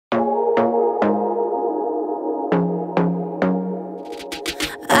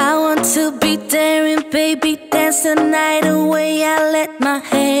to be daring, baby, dance the night away. I let my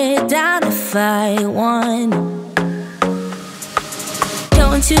hair down if I want.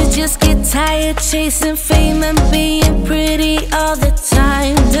 Don't you just get tired chasing fame and being pretty all the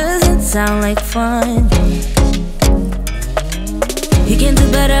time? Doesn't sound like fun. You can do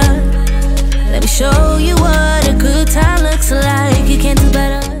better. Let me show you what a good time looks like. You can do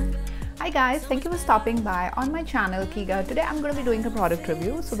better. Hi guys, thank you for stopping by on my channel Kigaa. Today I'm going to be doing a product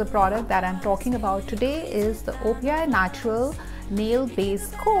review. So the product that I'm talking about today is the OPI Natural Nail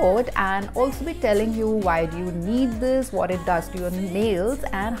Base Coat, and also be telling you why do you need this, what it does to your nails,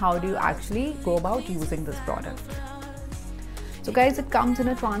 and how do you actually go about using this product. So guys, it comes in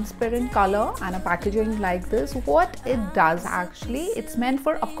a transparent color and a packaging like this. What it does actually, it's meant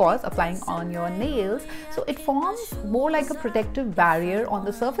for, of course, applying on your nails. So it forms more like a protective barrier on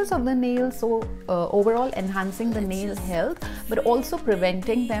the surface of the nails, so overall enhancing the nail health, but also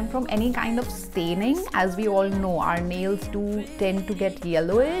preventing them from any kind of staining. As we all know, our nails do tend to get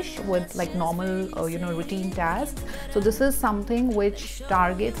yellowish with like normal routine tasks. So this is something which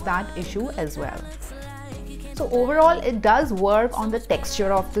targets that issue as well. So overall, it does work on the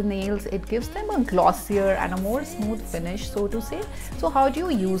texture of the nails. It gives them a glossier and a more smooth finish, so to say. So how do you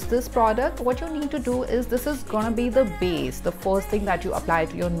use this product? What you need to do is, this is gonna be the base, the first thing that you apply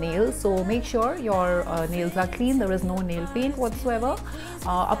to your nails. So make sure your nails are clean, there is no nail paint whatsoever.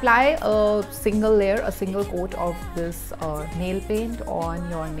 Apply a single layer, a single coat of this nail paint on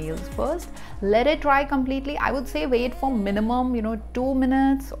your nails first. Let it dry completely. I would say wait for minimum 2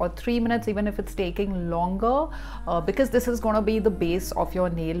 minutes or 3 minutes, even if it's taking longer, because this is going to be the base of your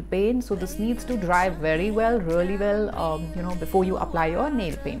nail paint. So this needs to dry very well, really well, before you apply your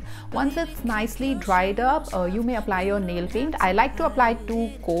nail paint. Once it's nicely dried up, you may apply your nail paint. I like to apply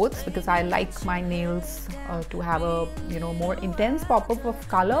 2 coats because I like my nails to have a more intense pop-up of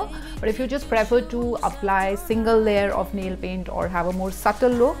color. But if you just prefer to apply single layer of nail paint or have a more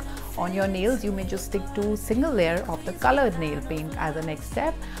subtle look on your nails, you may just stick to single layer of the colored nail paint as a next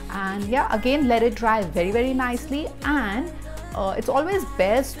step. And yeah, again, let it dry very nicely. And it's always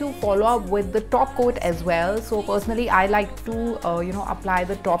best to follow up with the top coat as well. So personally, I like to apply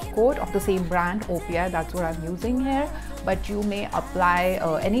the top coat of the same brand, OPI. That's what I'm using here. But you may apply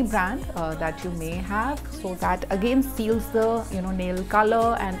any brand that you may have, so that again seals the nail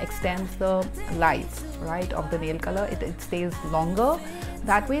color and extends the life of the nail color. It stays longer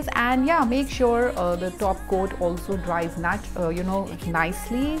that way. And yeah, make sure the top coat also dries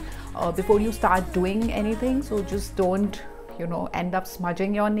nicely before you start doing anything. So just don't end up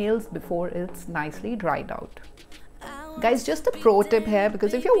smudging your nails before it's nicely dried out. Guys, just a pro tip here,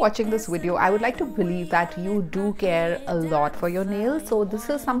 because if you're watching this video, I would like to believe that you do care a lot for your nails. So this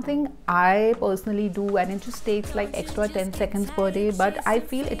is something I personally do, and it just takes like extra 10 seconds per day, but I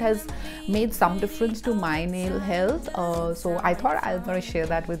feel it has made some difference to my nail health. So I thought I was going to share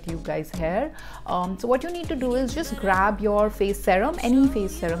that with you guys here. So what you need to do is just grab your face serum, any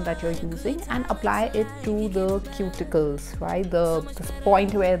face serum that you're using, and apply it to the cuticles, the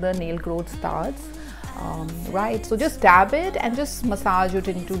point where the nail growth starts. So just dab it and just massage it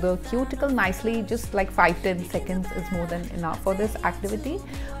into the cuticle nicely. Just like 5-10 seconds is more than enough for this activity.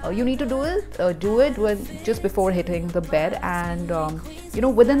 You need to do it just before hitting the bed, and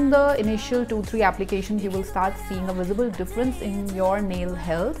within the initial 2-3 applications, you will start seeing a visible difference in your nail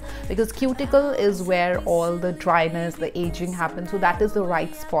health, because cuticle is where all the dryness, the aging happens. So that is the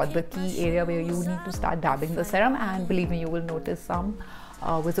right spot, the key area where you need to start dabbing the serum, and believe me, you will notice some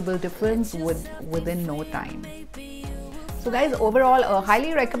visible difference within no time. So guys, overall a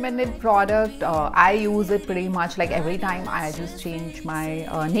highly recommended product. I use it pretty much like every time I just change my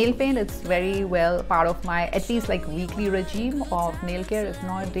nail paint. It's very well part of my at least like weekly regime of nail care, if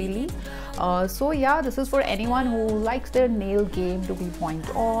not daily. So yeah, this is for anyone who likes their nail game to be point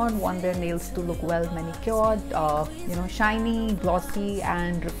on, want their nails to look well manicured, shiny, glossy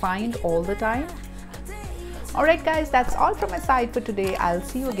and refined all the time. Alright guys, that's all from my side for today. I'll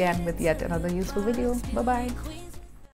see you again with yet another useful video. Bye bye.